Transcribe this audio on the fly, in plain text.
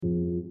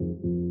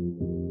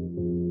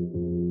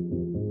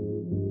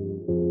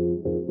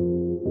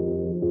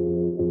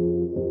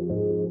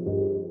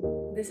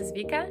This is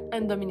Vika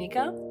and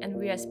Dominika, and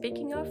we are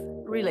speaking of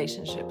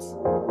relationships.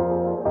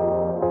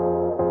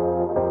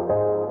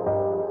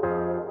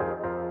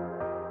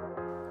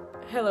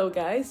 Hello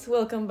guys,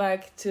 welcome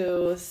back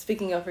to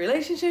Speaking of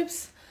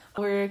Relationships.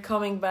 We're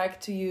coming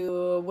back to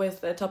you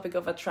with a topic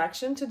of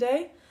attraction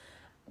today,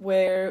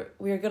 where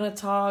we're gonna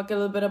talk a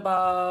little bit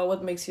about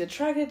what makes you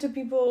attracted to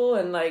people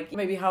and like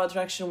maybe how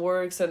attraction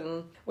works,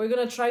 and we're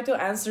gonna try to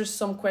answer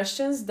some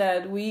questions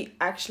that we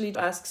actually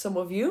ask some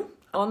of you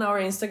on our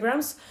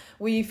Instagrams.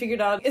 We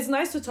figured out it's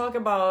nice to talk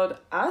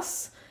about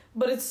us,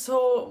 but it's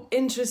so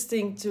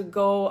interesting to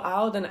go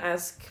out and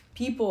ask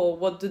people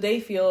what do they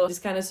feel these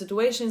kind of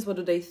situations, what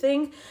do they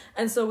think.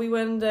 And so we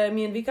went,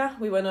 me and Vika,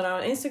 we went on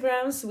our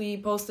Instagrams, we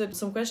posted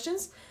some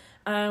questions,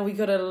 and we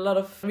got a lot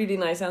of really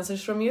nice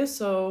answers from you.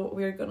 So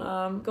we're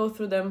gonna go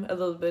through them a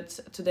little bit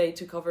today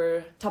to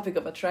cover topic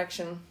of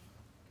attraction.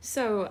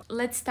 So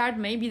let's start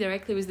maybe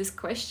directly with this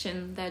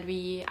question that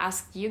we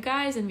asked you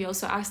guys, and we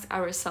also asked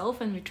ourselves,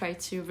 and we tried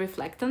to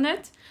reflect on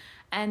that.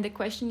 And the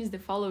question is the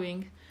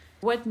following: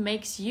 what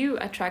makes you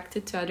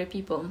attracted to other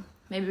people?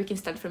 Maybe we can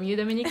start from you,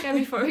 Dominika,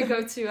 before we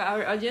go to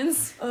our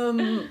audience.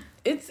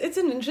 It's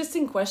an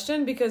interesting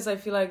question, because I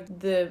feel like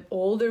the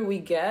older we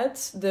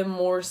get, the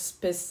more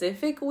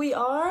specific we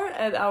are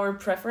at our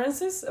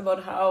preferences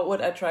about what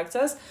attracts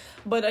us.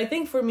 But I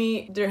think for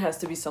me, there has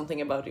to be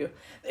something about you.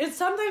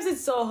 Sometimes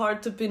it's so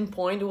hard to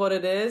pinpoint what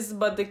it is,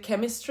 but the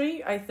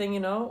chemistry, I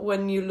think,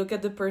 when you look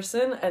at the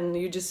person and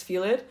you just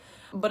feel it.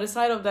 But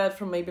aside of that,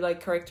 from maybe like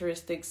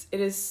characteristics,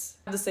 it is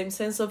the same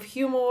sense of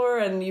humor,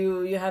 and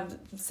you have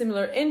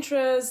similar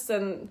interests,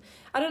 and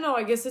I don't know,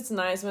 I guess it's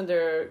nice when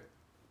they're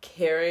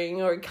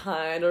caring or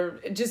kind or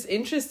just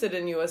interested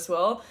in you as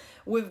well.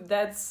 With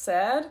that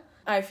said,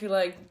 I feel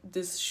like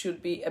this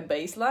should be a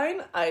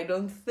baseline. I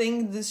don't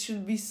think this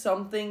should be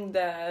something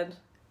that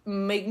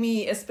make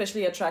me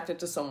especially attracted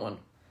to someone.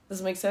 Does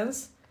it make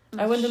sense?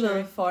 I went a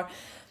little far.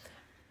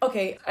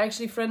 Okay,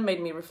 actually, friend made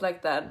me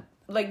reflect that.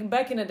 Like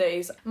back in the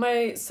days,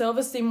 my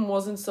self-esteem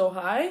wasn't so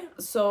high,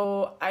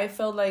 so I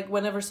felt like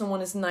whenever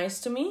someone is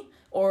nice to me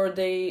or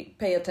they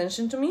pay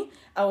attention to me,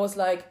 I was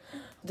like,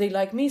 they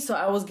like me, so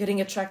I was getting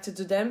attracted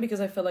to them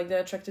because I felt like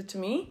they're attracted to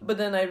me. But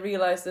then I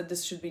realized that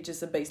this should be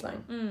just a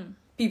baseline.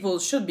 People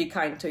should be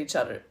kind to each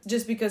other.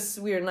 Just because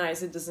we're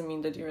nice, it doesn't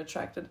mean that you're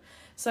attracted.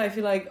 So I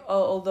feel like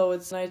although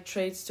it's nice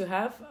traits to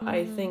have,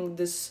 I think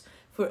this,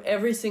 for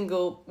every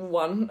single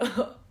one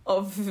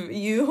of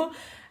you,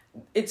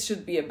 it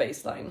should be a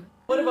baseline.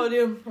 What about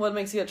you? What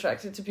makes you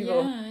attracted to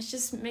people? Yeah, it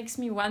just makes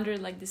me wonder,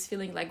 like this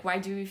feeling, like why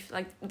do you,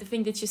 like the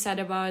thing that you said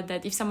about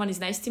that if someone is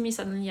nice to me,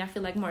 suddenly I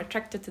feel like more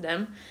attracted to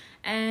them.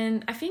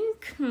 And I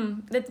think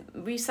that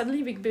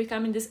we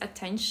become in this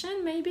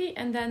attention maybe,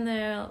 and then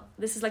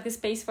this is like the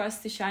space for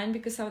us to shine,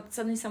 because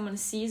suddenly someone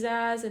sees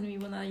us and we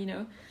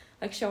wanna,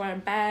 like show our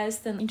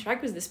best and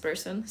interact with this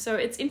person. So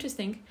it's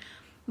interesting.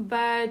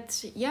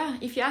 But yeah,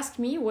 if you ask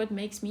me what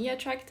makes me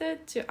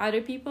attracted to other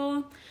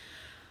people,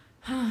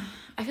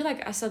 I feel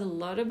like I said a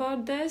lot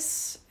about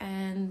this,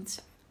 and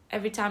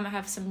every time I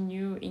have some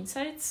new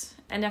insights,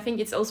 and I think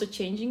it's also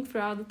changing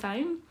throughout the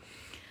time.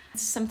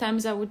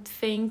 Sometimes I would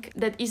think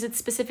that is it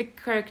specific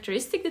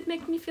characteristic that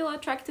make me feel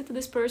attracted to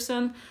this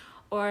person,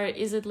 or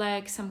is it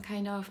like some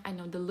kind of,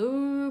 the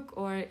look,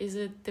 or is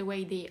it the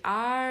way they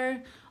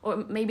are, or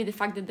maybe the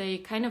fact that they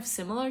kind of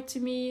similar to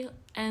me.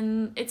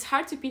 And it's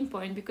hard to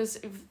pinpoint, because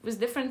with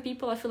different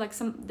people I feel like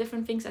some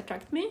different things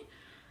attract me.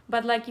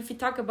 But like if you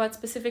talk about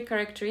specific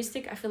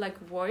characteristic, I feel like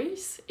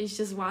voice is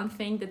just one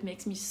thing that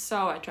makes me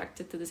so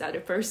attracted to this other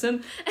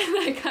person. And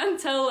I can't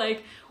tell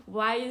like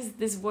why is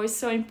this voice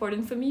so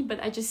important for me,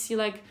 but I just see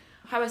like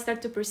how I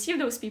start to perceive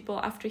those people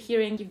after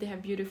hearing if they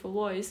have beautiful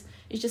voice.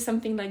 It's just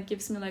something like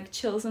gives me like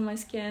chills on my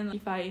skin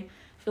if I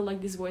feel like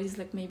this voice is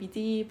like maybe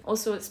deep.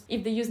 Also,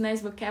 if they use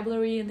nice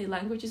vocabulary and the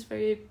language is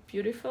very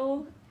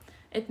beautiful,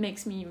 it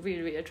makes me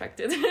really, really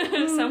attracted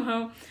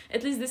somehow.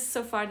 At least this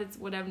so far, that's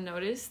what I've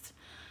noticed.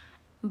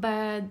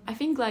 But I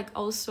think like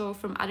also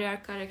from other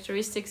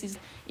characteristics is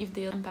if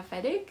they're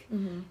empathetic,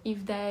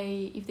 if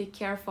they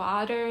care for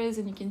others,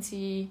 and you can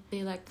see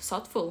they like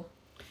thoughtful.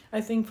 I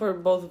think for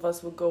both of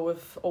us we'll go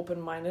with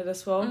open-minded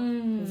as well.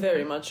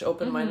 Very much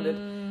open-minded.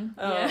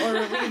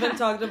 Or we even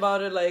talked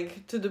about it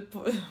like to the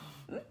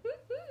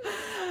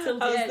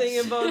I was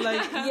thinking about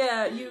like,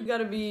 you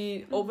gotta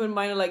be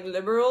open-minded, like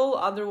liberal,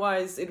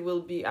 otherwise it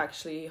will be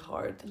actually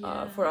hard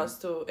for us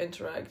to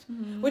interact.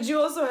 Which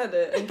you also had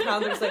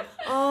encounters like,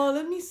 oh,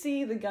 let me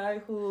see the guy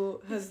who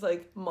has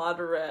like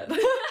moderate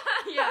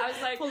I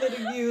was like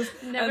political views.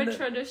 Never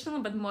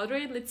traditional, but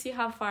moderate. Let's see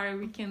how far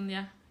we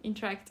can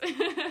interact.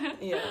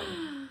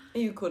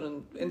 You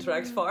couldn't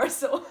interact far,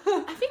 so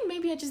I think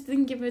maybe I just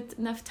didn't give it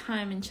enough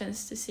time and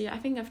chance to see. I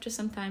think after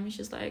some time it's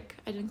just like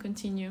I didn't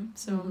continue.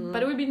 So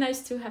but it would be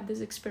nice to have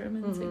this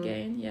experiment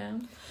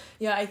again.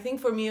 I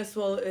think for me as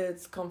well,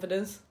 it's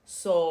confidence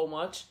so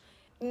much.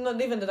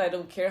 Not even that I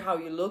don't care how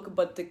you look,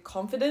 but the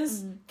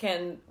confidence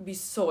can be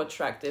so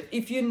attractive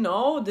if you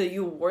know that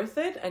you're worth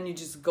it and you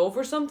just go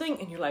for something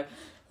and you're like,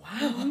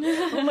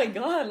 wow, oh my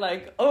god,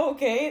 like, oh,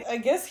 okay, I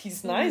guess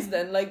he's nice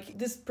then. Like,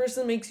 this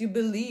person makes you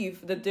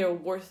believe that they're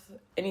worth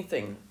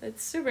anything.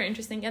 That's super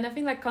interesting. And I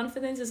think like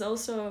confidence is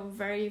also a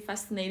very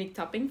fascinating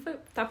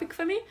topic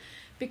for me,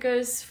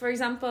 because, for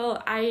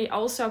example, I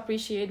also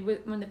appreciate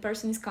when the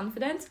person is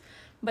confident.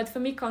 But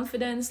for me,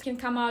 confidence can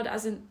come out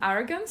as an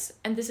arrogance.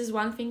 And this is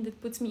one thing that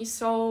puts me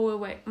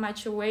so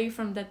much away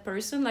from that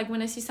person. Like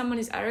when I see someone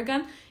is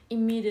arrogant,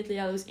 immediately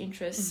I lose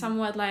interest.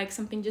 Somewhat like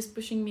something just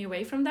pushing me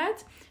away from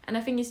that. And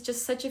I think it's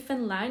just such a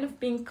thin line of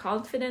being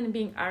confident and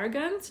being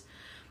arrogant.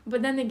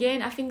 But then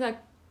again, I think like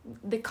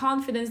the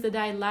confidence that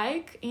I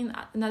like in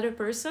another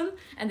person,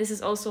 and this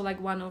is also like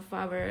one of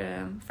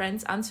our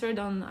friends answered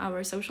on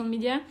our social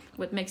media,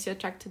 what makes you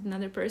attracted to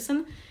another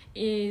person,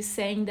 is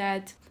saying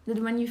that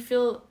when you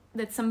feel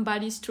that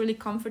somebody is truly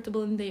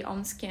comfortable in their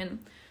own skin.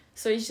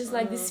 So it's just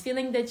like this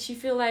feeling that you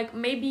feel like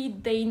maybe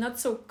they're not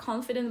so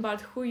confident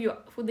about who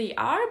they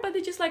are, but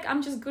they're just like,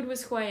 I'm just good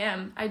with who I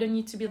am. I don't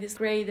need to be this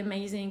great,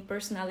 amazing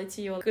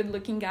personality or good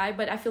looking guy,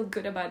 but I feel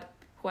good about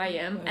who I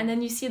am. And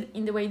then you see it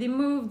in the way they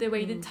move, the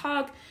way they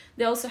talk.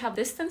 They also have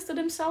distance to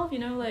themselves, you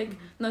know, like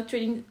not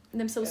treating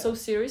themselves so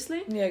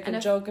seriously. Yeah, I can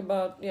joke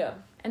about,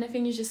 And I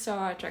think it's just so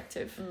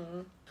attractive.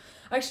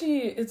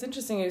 Actually, it's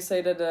interesting you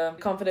say that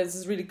confidence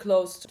is really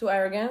close to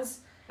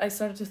arrogance. I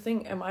started to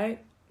think,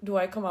 do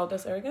I come out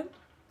as arrogant?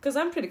 Because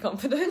I'm pretty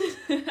confident.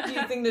 Do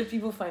you think that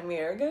people find me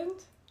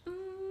arrogant?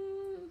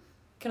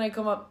 Can I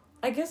come up?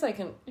 I guess I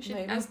can. You should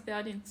maybe ask the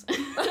audience.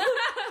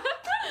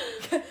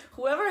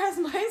 Whoever has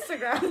my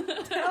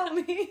Instagram, tell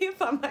me if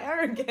I'm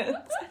arrogant.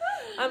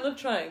 I'm not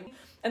trying.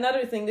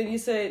 Another thing that you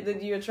say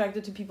that you're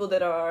attracted to people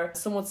that are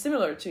somewhat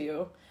similar to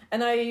you.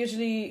 And I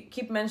usually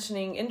keep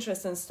mentioning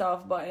interest and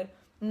stuff, but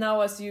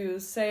now as you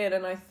say it,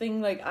 and I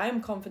think like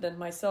I'm confident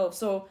myself,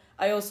 so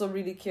I also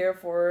really care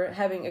for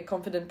having a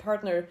confident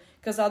partner,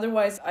 because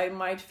otherwise I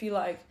might feel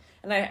like,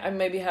 and I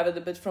maybe have it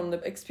a bit from the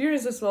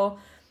experience as well,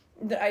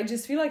 that I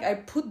just feel like I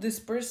put this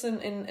person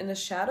in a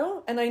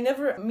shadow, and I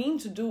never mean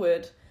to do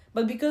it,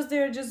 but because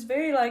they're just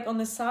very like on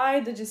the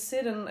side, they just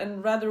sit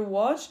and rather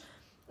watch,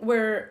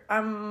 where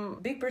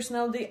I'm big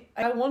personality,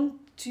 I want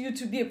you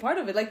to be a part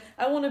of it. Like,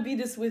 I want to be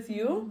this with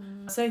you.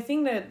 So I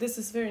think that this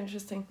is very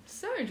interesting.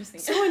 So interesting.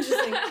 So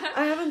interesting.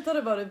 I haven't thought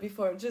about it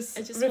before. Just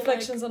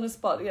reflections on the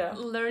spot,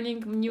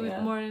 learning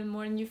more and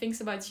more new things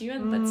about you,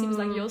 and that seems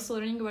like you're also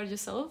learning about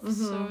yourself.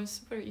 So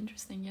super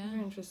interesting,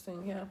 Very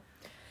interesting,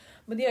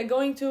 But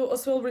going to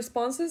Oswald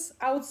responses,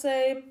 I would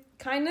say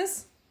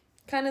kindness.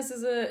 Kindness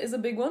is a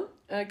big one.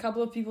 A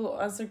couple of people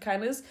answered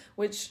kindness,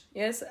 which,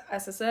 yes,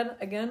 as I said,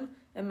 again,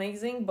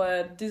 amazing,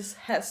 but this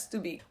has to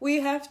be.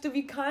 We have to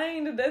be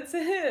kind, that's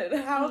it.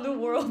 How the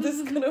world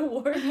is gonna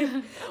work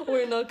if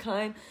we're not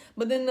kind.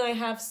 But then I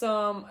have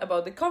some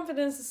about the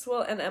confidence as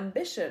well, and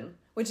ambition,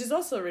 which is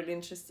also really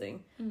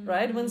interesting,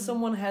 right? When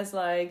someone has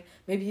like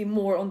maybe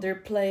more on their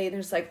plate,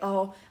 there's like,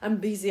 oh, I'm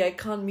busy, I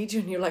can't meet you,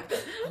 and you're like,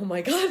 oh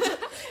my god.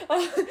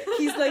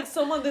 He's like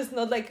someone that's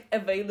not like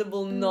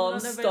available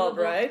non-stop,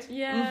 right?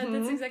 Yeah,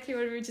 that's exactly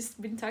what we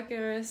just been talking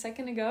a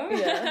second ago.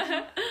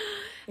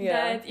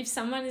 That if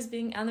someone is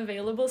being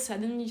unavailable,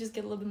 suddenly you just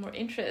get a little bit more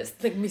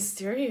interest. Like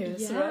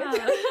mysterious,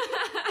 right?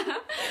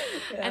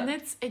 And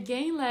that's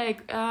again like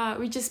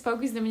we just spoke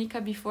with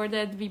Dominika before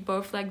that we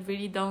both like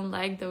really don't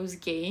like those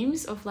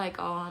games of like,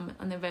 oh, I'm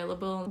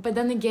unavailable. But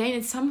then again,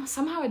 it's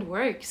somehow it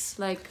works,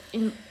 like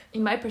in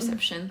my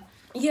perception.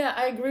 Yeah,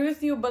 I agree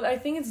with you, but I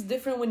think it's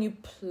different when you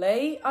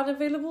play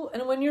unavailable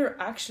and when you're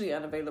actually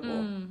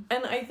unavailable.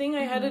 And I think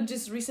I had it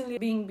just recently,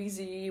 being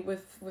busy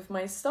with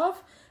my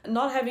stuff,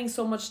 not having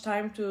so much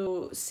time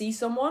to see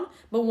someone,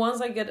 but once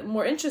I get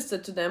more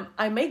interested to them,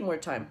 I make more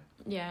time.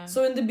 Yeah.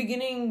 So in the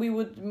beginning, we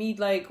would meet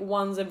like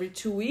once every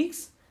 2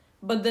 weeks,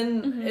 but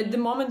then at the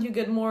moment you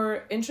get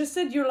more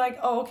interested, you're like,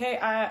 oh,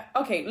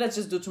 okay, let's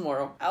just do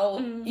tomorrow.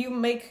 You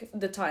make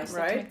the time,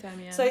 right?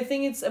 So I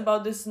think it's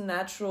about this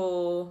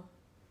natural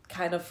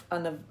kind of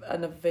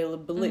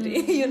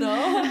unavailability, you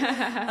know,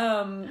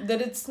 that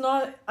it's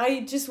not.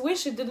 I just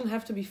wish it didn't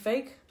have to be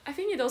fake. I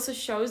think it also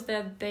shows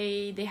that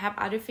they have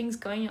other things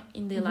going on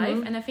in their life,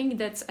 and I think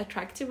that's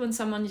attractive when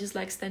someone is just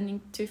like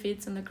standing 2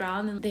 feet on the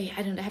ground and they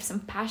have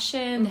some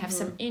passion, they have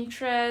some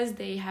interest,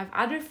 they have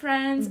other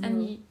friends,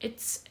 and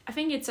I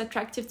think it's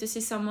attractive to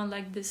see someone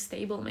like this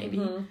stable,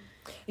 maybe.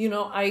 You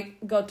know, I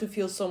got to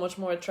feel so much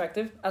more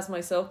attractive as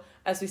myself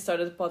as we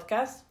started the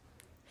podcast.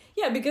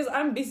 Yeah, because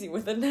I'm busy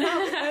with it now.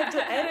 I have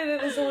to edit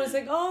it, and someone's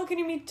like, oh, can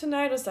you meet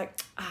tonight? I was like,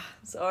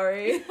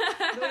 sorry,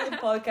 doing the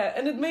podcast.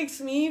 And it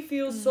makes me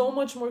feel so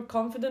much more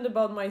confident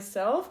about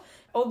myself,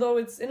 although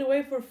it's in a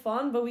way for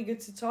fun, but we get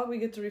to talk, we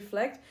get to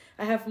reflect.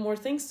 I have more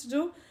things to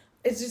do.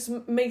 It just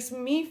makes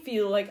me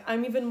feel like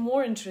I'm even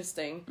more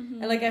interesting.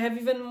 And like I have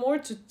even more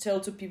to tell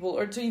to people,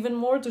 or to even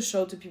more to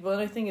show to people. And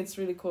I think it's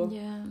really cool.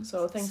 Yeah.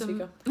 So thanks,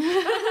 Vika.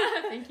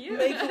 Thank you.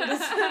 making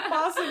this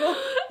possible.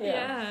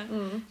 Yeah.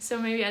 So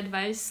maybe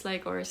advice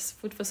like or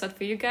food for thought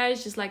for you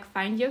guys, just like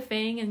find your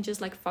thing and just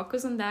like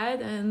focus on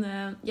that, and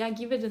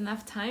give it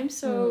enough time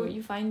so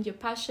you find your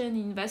passion,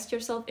 invest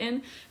yourself in.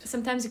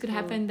 Sometimes it could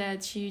happen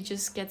that you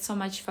just get so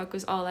much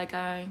focus, like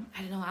I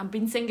don't know, I've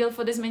been single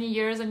for this many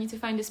years, I need to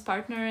find this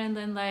partner, and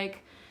then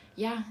like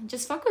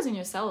just focus on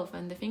yourself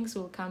and the things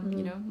will come,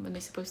 when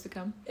they're supposed to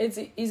come. It's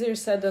easier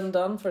said than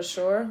done for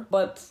sure,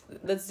 but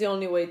that's the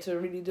only way to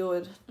really do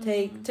it.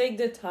 Take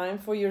the time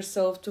for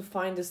yourself to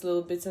find these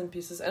little bits and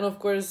pieces. And of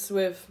course,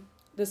 with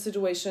the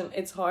situation,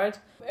 it's hard.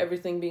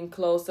 Everything being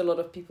closed, a lot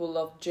of people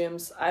love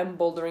gyms. I'm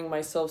bouldering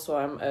myself, so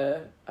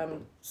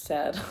I'm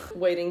sad,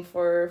 waiting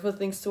for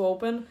things to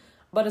open.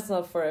 But it's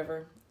not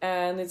forever,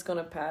 and it's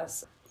gonna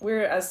pass.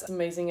 We're as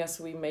amazing as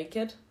we make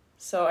it.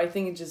 So I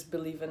think just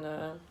believe in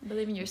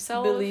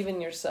yourself. Believe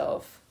in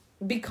yourself.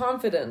 Be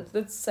confident.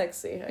 That's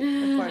sexy,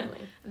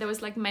 apparently. There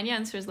was like many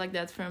answers like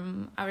that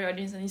from our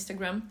audience on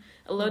Instagram.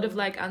 A lot of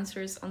like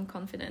answers on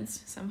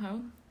confidence somehow.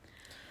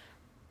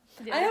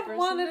 I have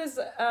one that is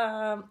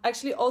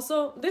actually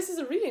also, this is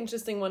a really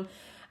interesting one.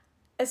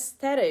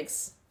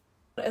 Aesthetics.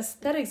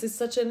 Aesthetics is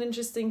such an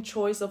interesting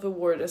choice of a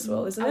word as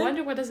well, isn't it? I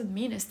wonder what does it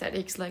mean,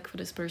 aesthetics, like for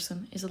this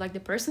person. Is it like the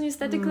person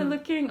aesthetically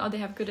looking, or they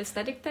have good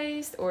aesthetic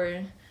taste,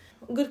 or...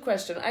 Good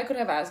question. I could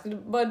have asked,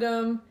 but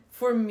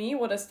for me,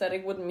 what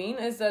aesthetic would mean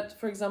is that,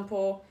 for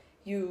example,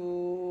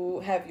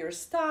 you have your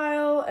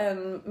style,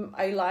 and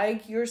I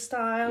like your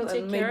style. You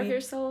take care of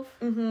yourself.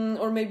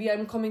 Or maybe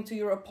I'm coming to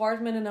your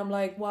apartment and I'm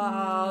like,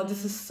 wow,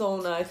 this is so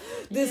nice.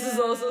 This is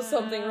also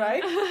something,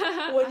 right?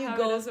 When you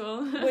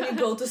when you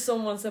go to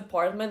someone's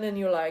apartment and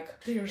you're like,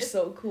 they're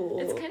so cool.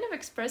 It's kind of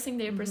expressing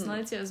their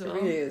personality as well.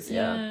 It really is,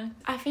 yeah.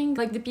 I think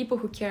like the people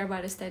who care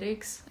about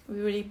aesthetics,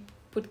 we really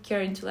put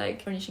care into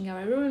like furnishing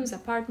our rooms,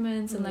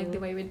 apartments, and like the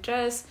way we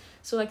dress.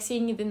 So like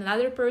seeing it in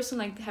another person,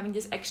 like having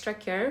this extra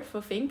care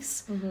for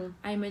things,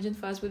 I imagine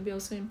for us would be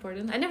also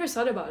important. I never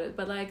thought about it,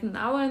 but like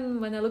now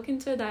when I look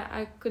into it,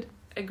 I could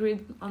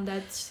agree on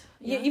that.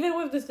 Yeah, even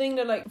with the thing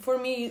that like for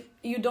me,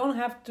 you don't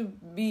have to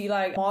be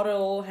like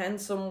model,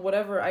 handsome,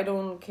 whatever. I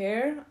don't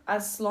care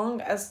as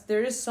long as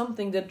there is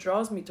something that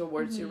draws me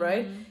towards you,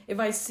 right? If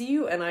I see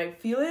you and I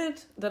feel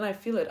it, then I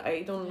feel it.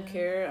 I don't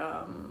care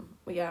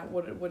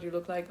what you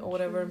look like or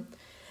whatever.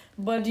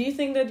 But do you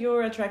think that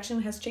your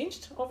attraction has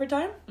changed over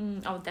time?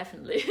 Oh,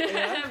 definitely.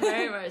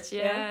 Very much,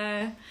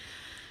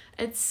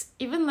 It's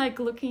even like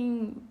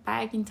looking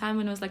back in time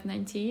when I was like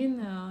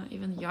 19,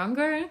 even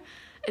younger.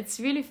 It's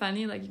really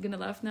funny, like you're gonna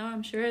laugh now,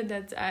 I'm sure,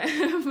 that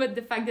but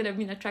the fact that I've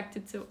been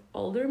attracted to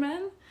older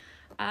men.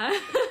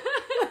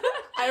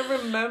 I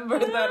remember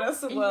that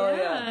as well,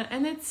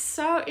 And it's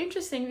so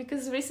interesting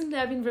because recently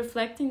I've been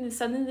reflecting that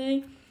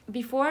suddenly,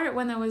 before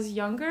when I was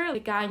younger, the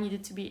guy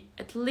needed to be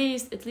at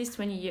least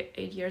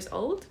 28 years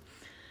old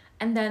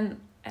and then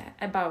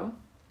above.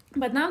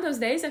 But now those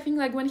days, I think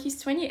like when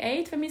he's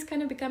 28, for me it's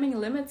kind of becoming a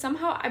limit.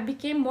 Somehow I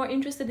became more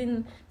interested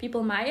in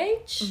people my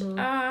age,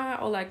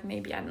 or like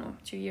maybe, I don't know,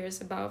 2 years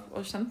above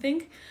or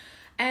something.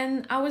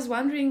 And I was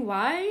wondering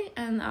why,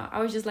 and I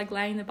was just like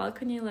lying in the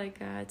balcony like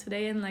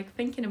today and like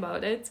thinking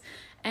about it.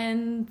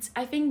 And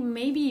I think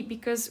maybe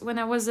because when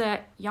I was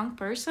a young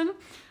person,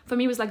 for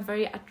me it was like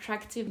very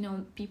attractive,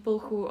 people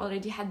who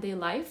already had their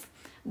life.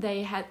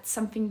 They had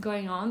something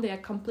going on, they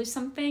accomplished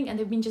something, and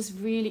they've been just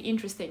really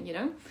interesting,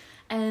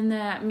 And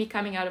me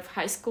coming out of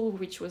high school,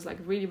 which was like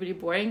really, really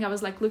boring, I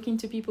was like looking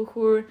to people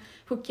who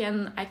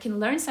I can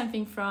learn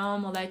something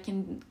from, or I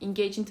can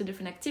engage into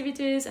different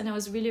activities, and I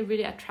was really,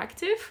 really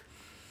attractive.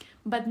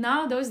 But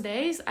now those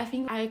days, I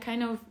think I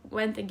kind of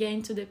went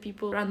again to the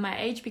people around my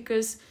age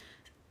because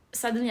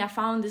suddenly I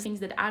found the things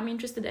that I'm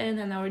interested in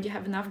and I already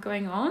have enough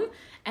going on,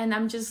 and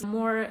I'm just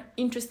more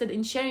interested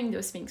in sharing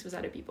those things with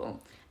other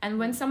people. And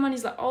when someone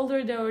is like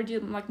older, they're already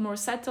like more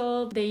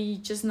settled, they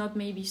just not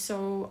maybe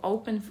so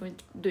open for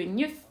doing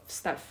new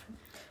stuff.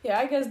 Yeah,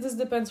 I guess this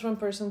depends from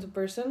person to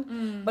person.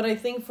 But I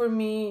think for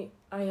me,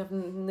 I have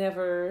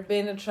never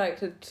been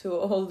attracted to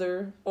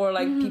older or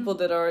like people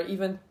that are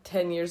even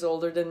 10 years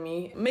older than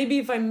me. Maybe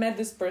if I met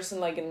this person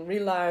like in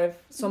real life,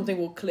 something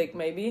will click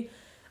maybe.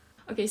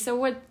 Okay, so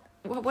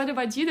what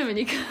about you,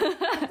 Dominika?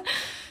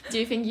 Do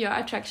you think your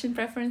attraction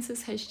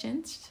preferences has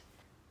changed?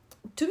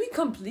 To be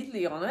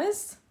completely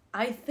honest,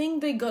 I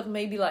think they got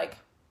maybe like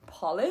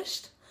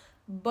polished,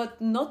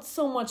 but not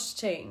so much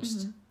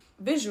changed.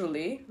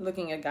 Visually,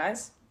 looking at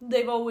guys,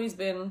 they've always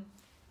been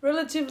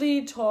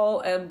relatively tall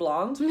and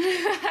blonde.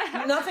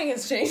 Nothing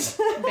has changed.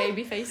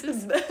 Baby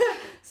faces?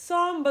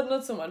 Some, but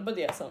not so much. But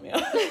yeah, some, yeah.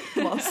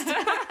 Must.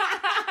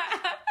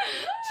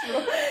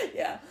 True.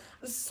 Yeah.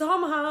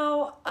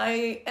 Somehow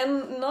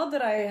and not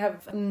that I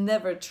have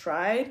never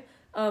tried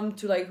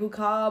to like hook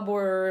up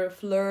or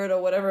flirt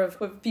or whatever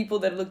with people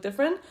that look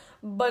different,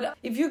 but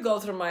if you go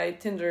through my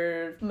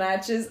Tinder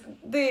matches,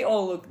 they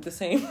all look the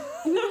same.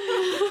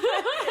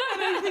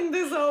 And I think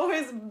there's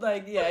always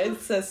like,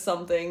 it says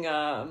something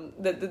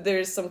that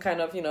there's some kind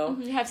of,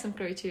 You have some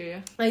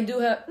criteria. I do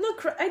have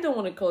I don't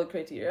want to call it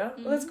criteria.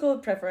 Let's call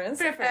it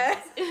preference.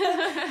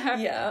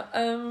 Yeah.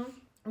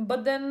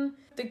 But then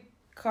the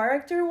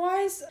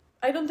character-wise,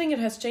 I don't think it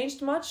has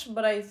changed much,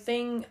 but I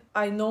think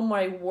I know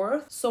my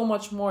worth so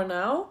much more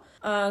now.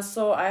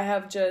 So I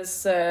have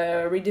just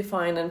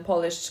redefined and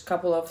polished a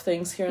couple of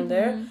things here and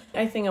there.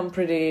 I think I'm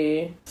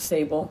pretty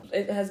stable.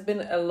 It has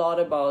been a lot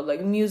about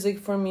like music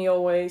for me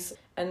always,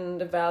 and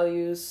the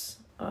values,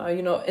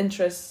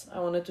 interests. I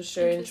wanted to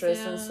share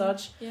interests and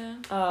such. Yeah.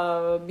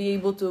 Be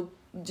able to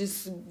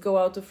just go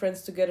out to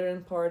friends together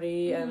and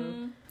party.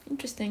 And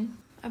interesting.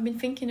 I've been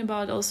thinking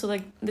about also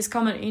like this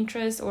common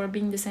interest or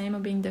being the same or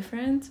being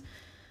different.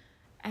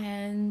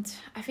 And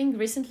I think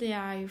recently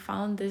I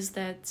found this,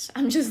 that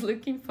I'm just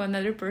looking for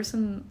another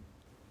person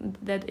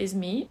that is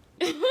me.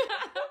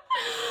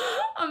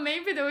 Or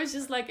maybe there was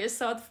just like a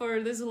thought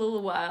for this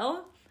little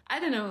while. I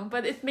don't know,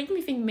 but it made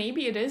me think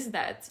maybe it is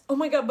that. Oh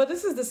my god, but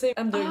this is the same.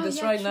 I'm doing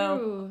this right now.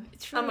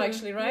 True. I'm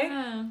actually, right?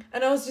 Yeah.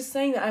 And I was just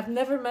saying that I've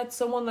never met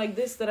someone like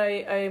this that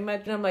I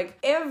met. And I'm like,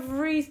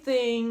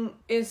 everything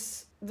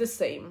is the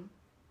same.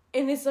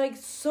 And it's like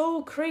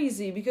so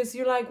crazy because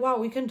you're like, wow,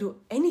 we can do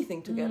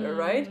anything together,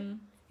 right?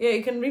 Yeah,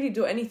 you can really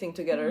do anything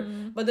together.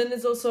 But then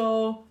there's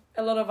also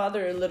a lot of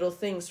other little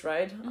things,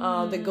 right?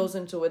 That goes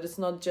into it. It's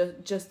not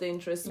just the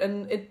interest.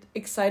 And it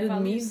excited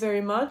me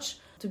very much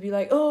to be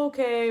like, oh,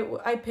 okay,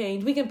 I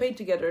paint. We can paint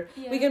together.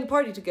 Yeah. We can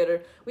party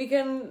together. We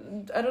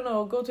can, I don't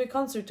know, go to a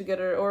concert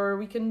together, or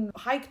we can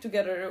hike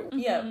together.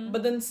 Yeah,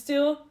 but then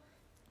still,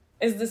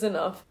 is this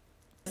enough?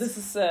 This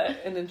is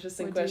an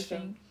interesting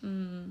question.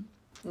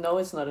 No,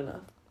 it's not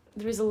enough.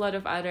 There is a lot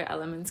of other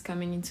elements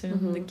coming into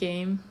the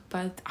game,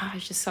 but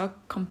it's just so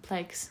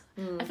complex.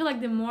 I feel like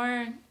the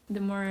more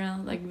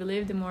like we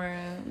live, the more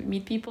we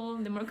meet people,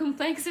 the more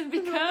complex it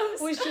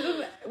becomes.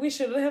 We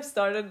shouldn't have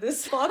started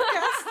this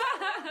podcast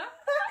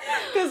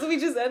because we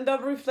just end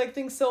up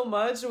reflecting so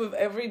much with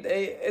every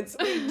day.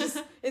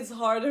 It's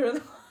harder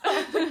and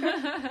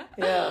harder.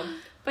 Yeah,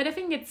 but I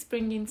think it's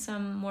bringing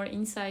some more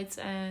insights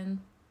and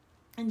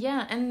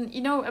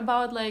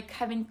about like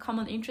having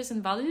common interests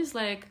and values.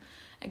 Like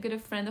a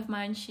good friend of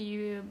mine,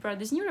 she brought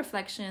this new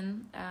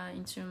reflection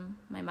into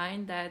my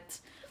mind that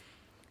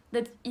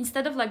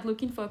instead of like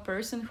looking for a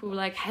person who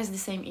like has the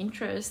same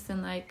interest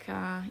and like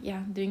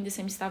doing the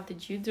same stuff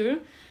that you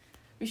do,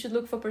 we should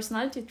look for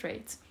personality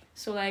traits.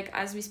 So like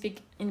as we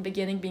speak in the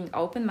beginning, being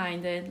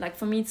open-minded, like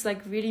for me it's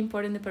like really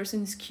important the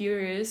person is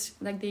curious,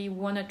 like they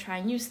want to try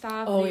new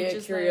stuff. Oh yeah,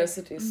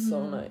 curiosity is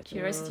so nice.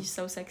 Curiosity is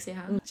so sexy,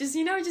 huh? Just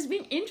just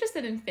being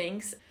interested in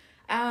things.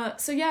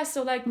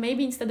 So like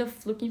maybe instead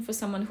of looking for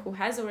someone who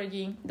has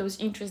already those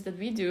interests that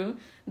we do,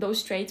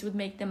 those traits would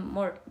make them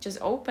more just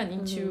open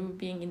into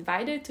being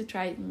invited to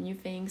try new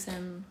things.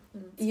 And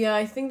yeah,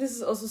 I think this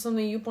is also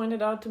something you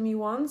pointed out to me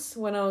once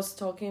when I was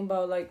talking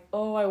about like,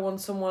 oh, I want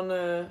someone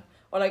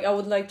or like I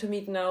would like to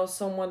meet now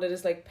someone that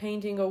is like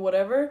painting or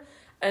whatever.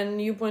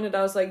 And you pointed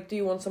out, like, do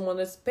you want someone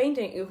who's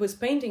painting,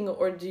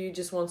 or do you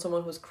just want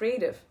someone who's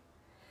creative?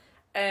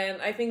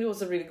 And I think it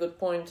was a really good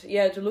point.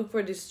 Yeah, to look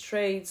for these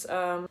traits,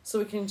 so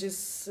we can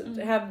just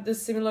have this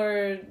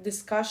similar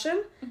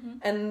discussion,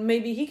 and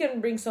maybe he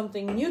can bring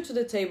something new to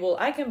the table.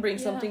 I can bring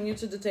something new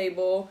to the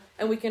table,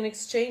 and we can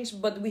exchange.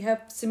 But we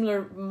have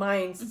similar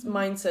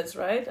mindsets,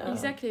 right?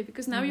 Exactly,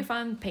 because now you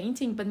found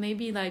painting, but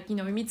maybe like we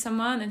meet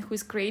someone and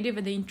who's creative,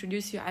 and they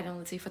introduce you. I don't know,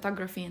 let's say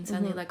photography, and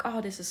suddenly like,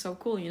 oh, this is so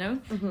cool,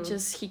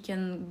 Just he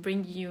can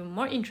bring you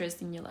more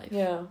interest in your life.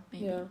 Yeah,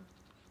 maybe. Yeah.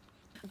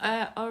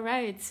 All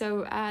right,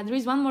 so there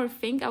is one more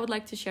thing I would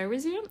like to share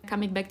with you.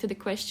 Coming back to the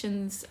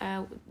questions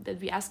that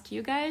we asked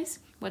you guys,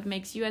 what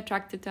makes you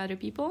attracted to other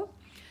people?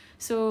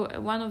 So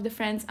one of the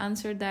friends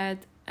answered that,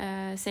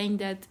 saying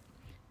that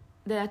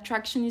the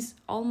attraction is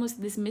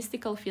almost this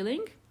mystical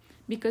feeling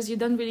because you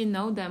don't really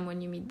know them when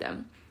you meet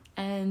them.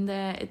 And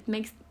it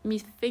makes me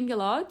think a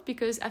lot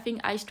because I think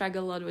I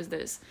struggle a lot with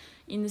this,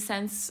 in the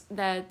sense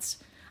that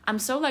I'm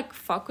so like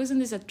focused on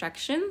this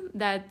attraction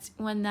that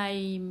when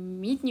I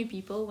meet new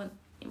people,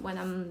 when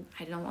I'm,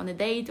 I don't know, on a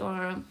date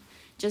or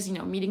just,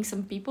 meeting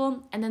some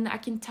people, and then I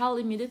can tell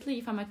immediately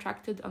if I'm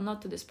attracted or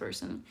not to this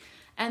person.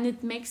 And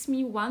it makes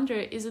me wonder,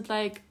 is it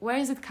like, where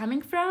is it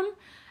coming from?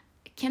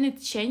 Can it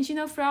change,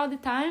 throughout the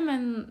time?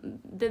 And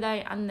did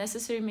I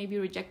unnecessarily maybe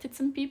rejected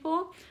some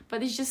people?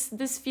 But it's just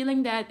this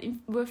feeling that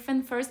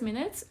within first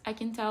minutes, I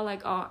can tell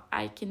like, oh,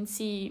 I can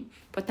see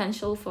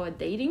potential for a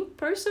dating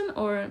person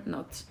or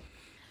not.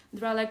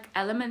 There are like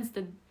elements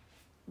that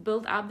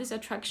build up this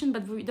attraction,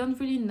 but we don't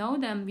really know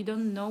them. We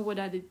don't know what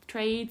are the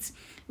traits.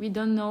 We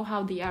don't know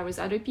how they are with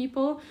other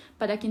people,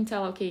 but I can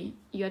tell, okay,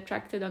 you're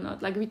attracted or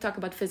not. Like we talk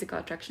about physical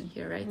attraction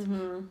here, right?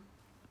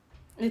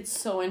 It's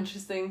so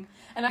interesting.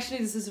 And actually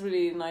this is a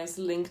really nice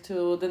link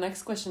to the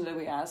next question that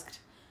we asked,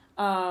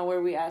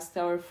 where we asked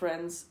our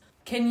friends,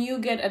 can you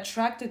get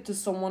attracted to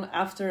someone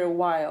after a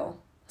while?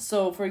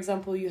 So, for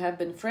example, you have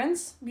been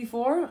friends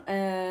before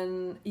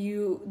and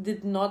you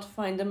did not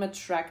find them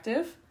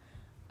attractive,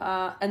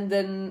 and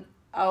then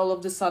all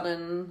of a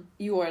sudden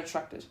you are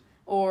attracted.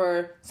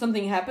 Or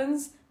something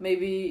happens,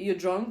 maybe you're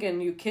drunk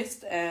and you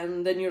kissed,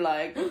 and then you're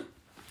like,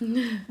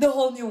 the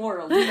whole new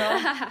world, you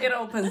know. It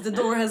opens, the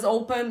door has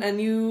opened and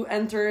you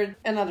entered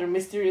another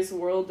mysterious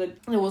world that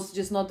it was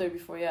just not there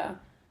before. Yeah.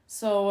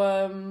 So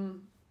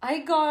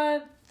I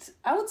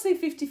would say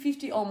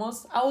 50-50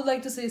 almost. I would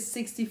like to say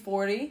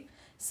 60-40.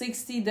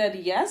 60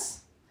 that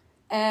yes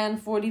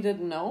and 40 that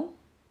no.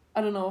 I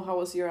don't know, how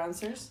was your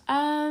answers?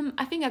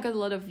 I think I got a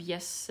lot of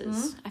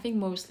yeses. I think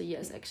mostly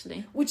yes,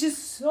 actually. Which is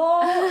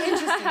so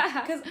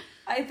interesting, because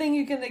I think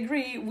you can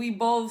agree we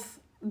both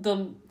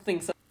don't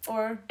think so.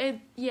 Or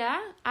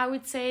I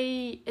would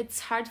say it's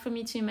hard for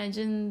me to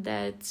imagine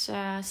that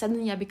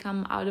suddenly I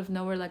become out of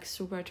nowhere like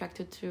super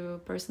attracted to a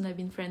person I've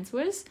been friends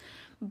with.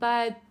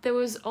 But there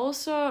was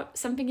also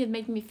something that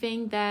made me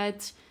think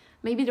that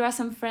maybe there are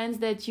some friends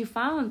that you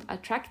found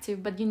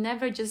attractive, but you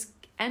never just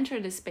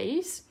entered the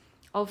space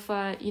of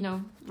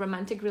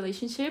romantic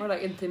relationship or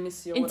like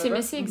intimacy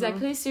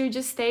exactly. So you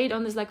just stayed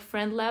on this like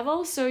friend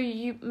level, so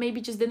you maybe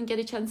just didn't get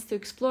a chance to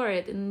explore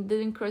it and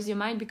didn't cross your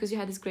mind because you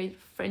had this great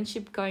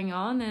friendship going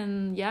on,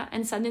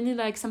 and suddenly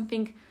like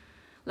something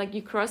like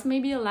you crossed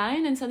maybe a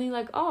line and suddenly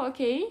like, oh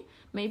okay,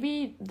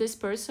 maybe this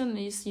person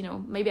is,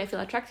 maybe I feel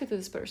attracted to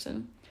this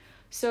person.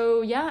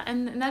 So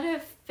and another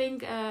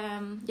thing,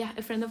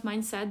 a friend of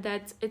mine said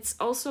that it's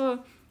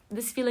also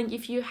this feeling,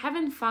 if you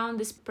haven't found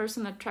this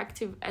person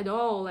attractive at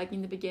all, like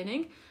in the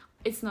beginning,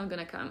 it's not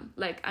gonna come.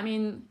 Like, I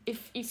mean,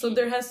 if so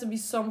there has to be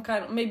some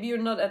kind of, maybe you're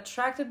not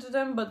attracted to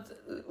them, but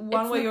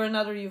one way or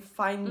another you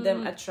find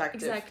them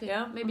attractive. Exactly.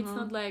 Yeah. Maybe it's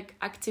not like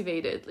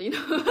activated,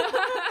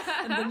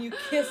 And then you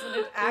kiss and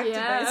it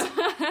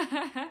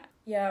activates.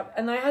 Yeah,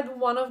 and I had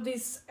one of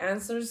these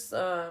answers.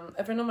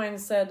 A friend of mine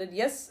said that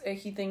yes,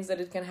 he thinks that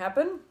it can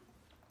happen.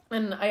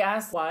 And I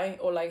asked why,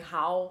 or like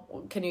how,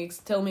 can you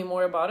tell me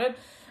more about it?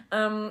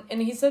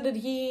 And he said that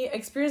he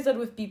experienced that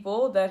with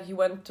people that he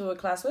went to a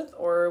class with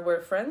or were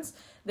friends,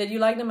 that you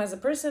like them as a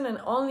person and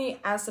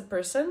only as a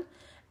person,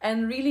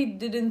 and really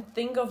didn't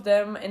think of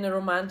them in a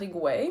romantic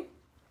way.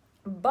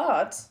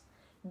 But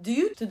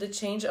due to the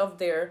change of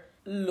their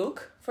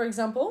look, for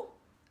example,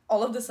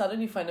 all of a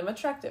sudden you find them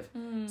attractive.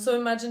 So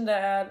imagine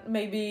that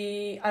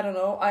maybe, I don't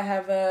know, I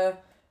have a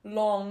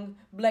long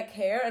black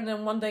hair and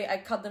then one day I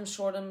cut them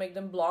short and make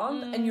them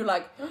blonde and you're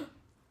like,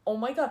 oh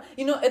my god.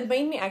 It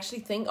made me actually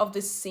think of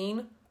this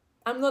scene.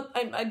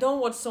 I don't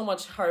watch so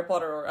much Harry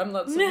Potter, or I'm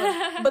not so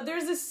much, but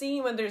there's this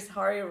scene when there's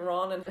Harry,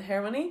 Ron, and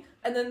Hermione,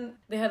 and then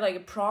they had like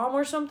a prom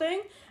or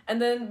something,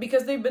 and then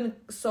because they've been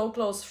so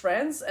close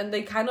friends, and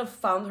they kind of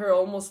found her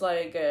almost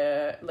like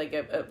a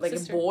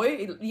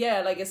boy,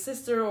 like a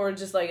sister or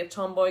just like a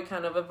tomboy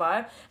kind of a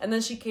vibe, and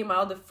then she came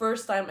out the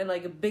first time in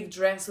like a big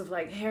dress with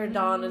like hair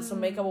done and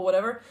some makeup or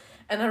whatever.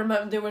 And I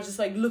remember they were just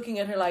like looking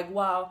at her like,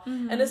 wow.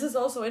 And this is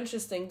also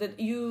interesting that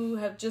you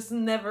have just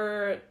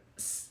never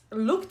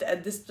looked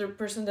at this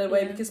person that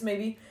way, because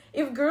maybe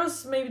if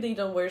girls, maybe they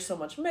don't wear so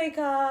much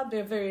makeup,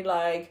 they're very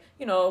like,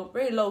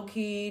 very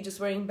low-key, just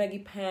wearing baggy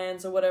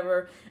pants or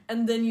whatever,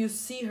 and then you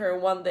see her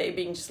one day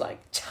being just like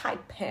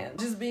tight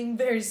pants, just being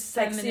very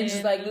sexy feminine. And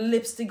just like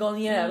lipstick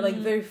on, like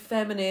very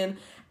feminine.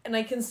 And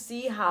I can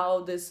see how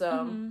this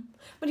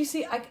but you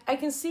see, I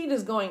can see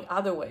this going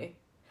other way.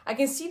 I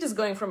can see this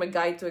going from a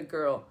guy to a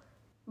girl,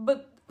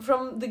 but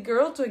from the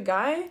girl to a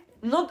guy,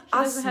 not as much.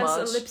 He doesn't have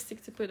some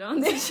lipstick to put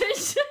on.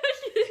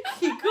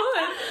 He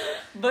could,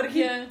 but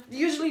he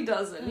usually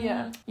doesn't.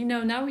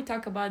 Now we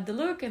talk about the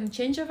look and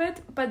change of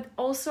it, but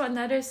also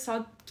another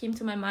thought came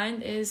to my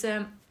mind is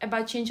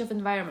about change of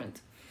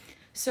environment.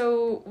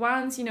 So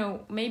once,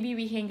 maybe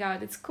we hang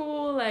out at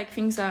school, like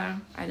things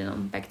are, I don't know,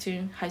 back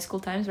to high school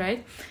times,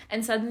 right?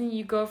 And suddenly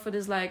you go for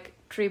this like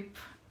trip,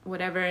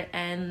 whatever,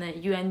 and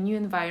you're in a new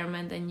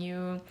environment and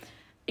you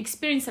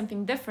experience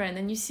something different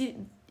and you see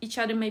each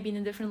other maybe in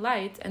a different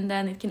light, and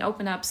then it can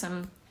open up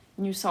some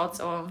new thoughts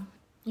or...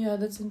 Yeah,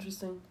 that's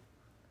interesting.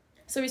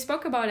 So we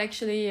spoke about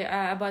actually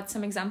about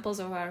some examples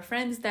of our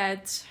friends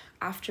that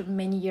after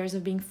many years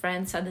of being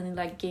friends suddenly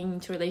like getting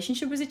into a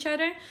relationship with each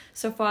other.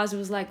 So for us it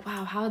was like,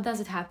 wow, how does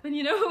it happen?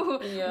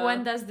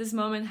 When does this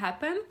moment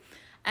happen?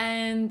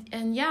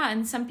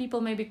 And some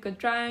people maybe got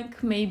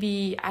drunk,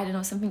 maybe, I don't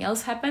know, something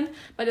else happened,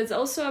 but it's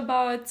also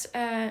about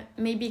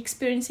maybe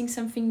experiencing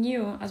something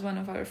new, as one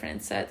of our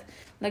friends said,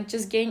 like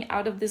just getting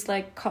out of this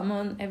like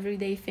common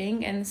everyday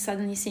thing and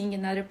suddenly seeing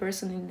another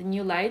person in the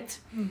new light.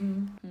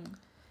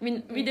 I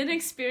mean, we didn't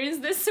experience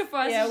this, so for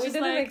us we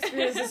didn't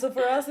experience this, so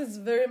for us it's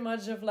very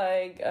much of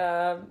like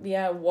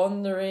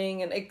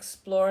wandering and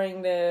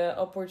exploring the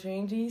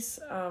opportunities.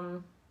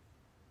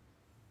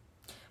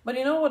 But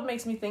what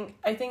makes me think?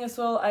 I think as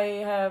well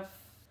I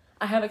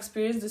have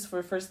experienced this for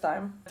the first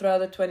time throughout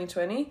the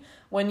 2020,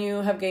 when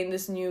you have gained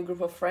this new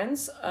group of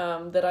friends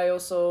that I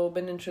also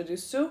been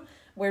introduced to,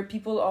 where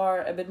people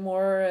are a bit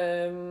more,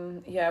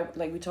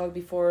 like we talked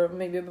before,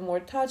 maybe a bit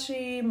more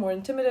touchy, more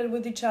intimidated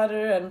with each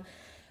other.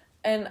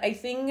 And I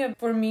think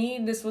for me,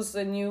 this was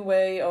a new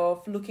way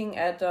of looking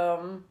at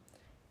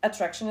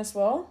attraction as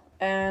well.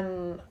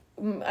 And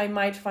I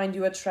might find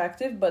you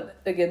attractive, but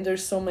again,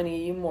 there's so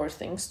many more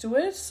things to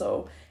it.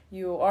 So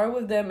you are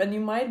with them and you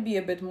might be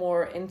a bit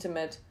more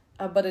intimate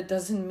but it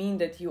doesn't mean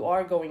that you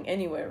are going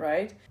anywhere,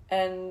 right?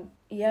 And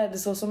yeah,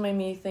 this also made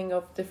me think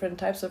of different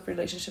types of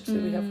relationships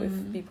that we have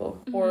with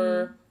people,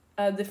 or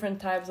different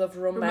types of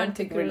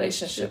romantic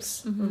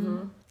relationships.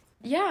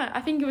 Yeah, I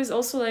think it was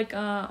also like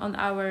on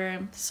our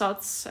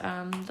thoughts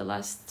the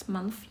last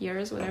month,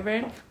 years,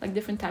 whatever, like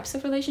different types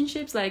of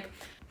relationships. Like,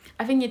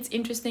 I think it's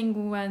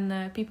interesting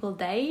when people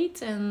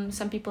date, and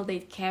some people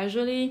date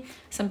casually,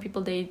 some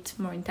people date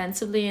more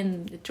intensively,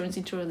 and it turns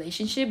into a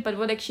relationship. But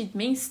what actually it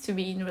means to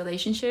be in a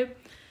relationship,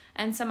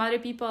 and some other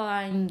people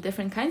are in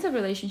different kinds of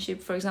relationship.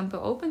 For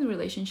example, open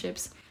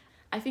relationships.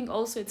 I think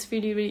also it's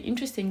really, really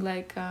interesting,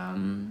 like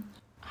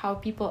how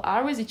people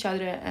are with each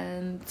other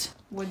and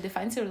what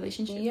defines a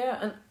relationship.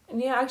 Yeah,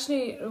 and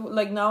actually,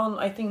 like now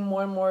I think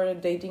more and more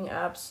dating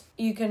apps,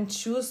 you can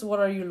choose what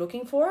are you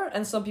looking for,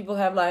 and some people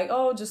have like,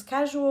 oh, just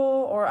casual,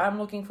 or I'm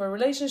looking for a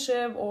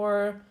relationship,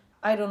 or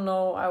I don't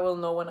know, I will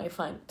know when I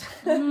find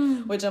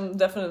it. Which I'm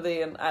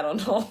definitely, and I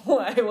don't know,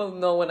 I will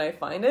know when I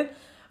find it.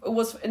 It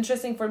was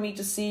interesting for me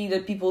to see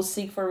that people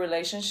seek for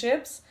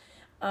relationships,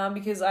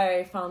 because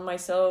I found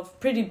myself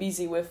pretty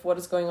busy with what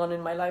is going on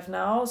in my life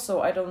now.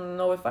 So I don't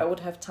know if I would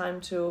have time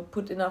to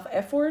put enough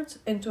effort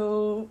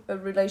into a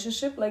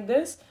relationship like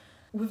this.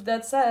 With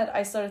that said,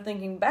 I started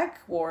thinking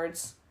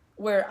backwards,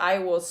 where I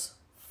was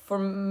for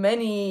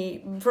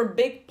a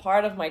big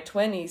part of my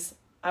 20s,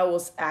 I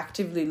was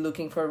actively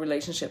looking for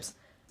relationships.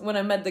 When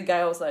I met the guy,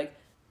 I was like,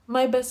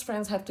 my best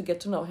friends have to get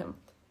to know him.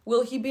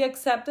 Will he be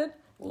accepted?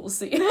 We'll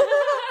see.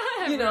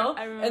 You know,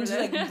 and just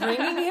like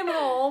bringing him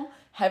home,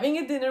 having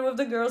a dinner with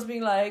the girls,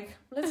 being like,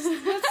 let's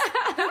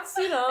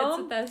you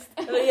know, it's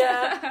a test.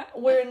 Yeah.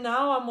 Where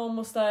now I'm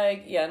almost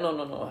like, yeah,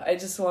 no. I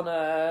just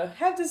wanna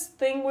have this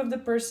thing with the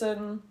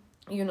person,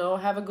 you know,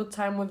 have a good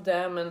time with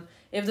them, and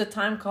if the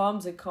time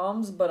comes, it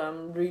comes. But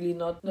I'm really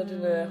not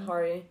in a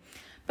hurry.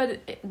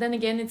 But then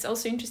again, it's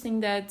also interesting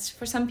that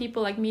for some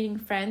people, like meeting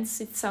friends,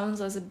 it sounds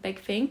as a big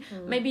thing.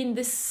 Maybe in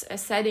this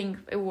setting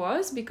it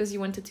was because you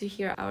wanted to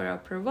hear our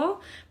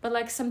approval. But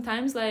like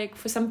sometimes, like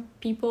for some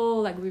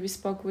people, like we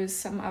spoke with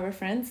some of our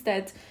friends,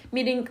 that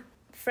meeting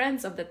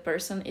friends of that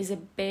person is a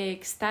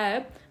big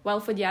step. While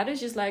for the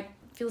others, just like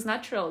feels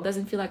natural.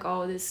 Doesn't feel like,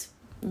 oh, this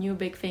new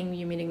big thing,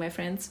 you meeting my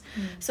friends.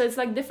 So it's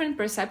like different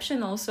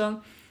perception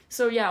also.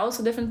 So yeah,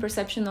 also different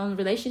perception on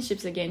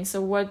relationships again.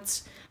 So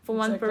what for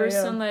one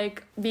person,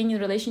 like being in a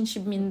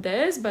relationship means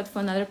this, but for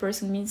another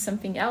person means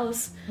something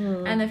else.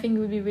 And I think it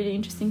would be really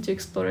interesting to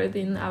explore it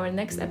in our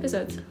next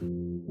episode.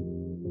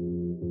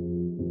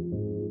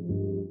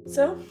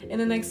 So, in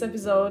the next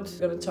episode,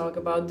 we're going to talk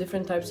about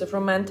different types of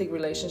romantic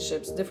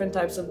relationships, different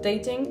types of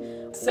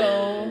dating.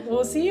 So,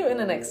 we'll see you in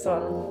the next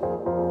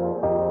one.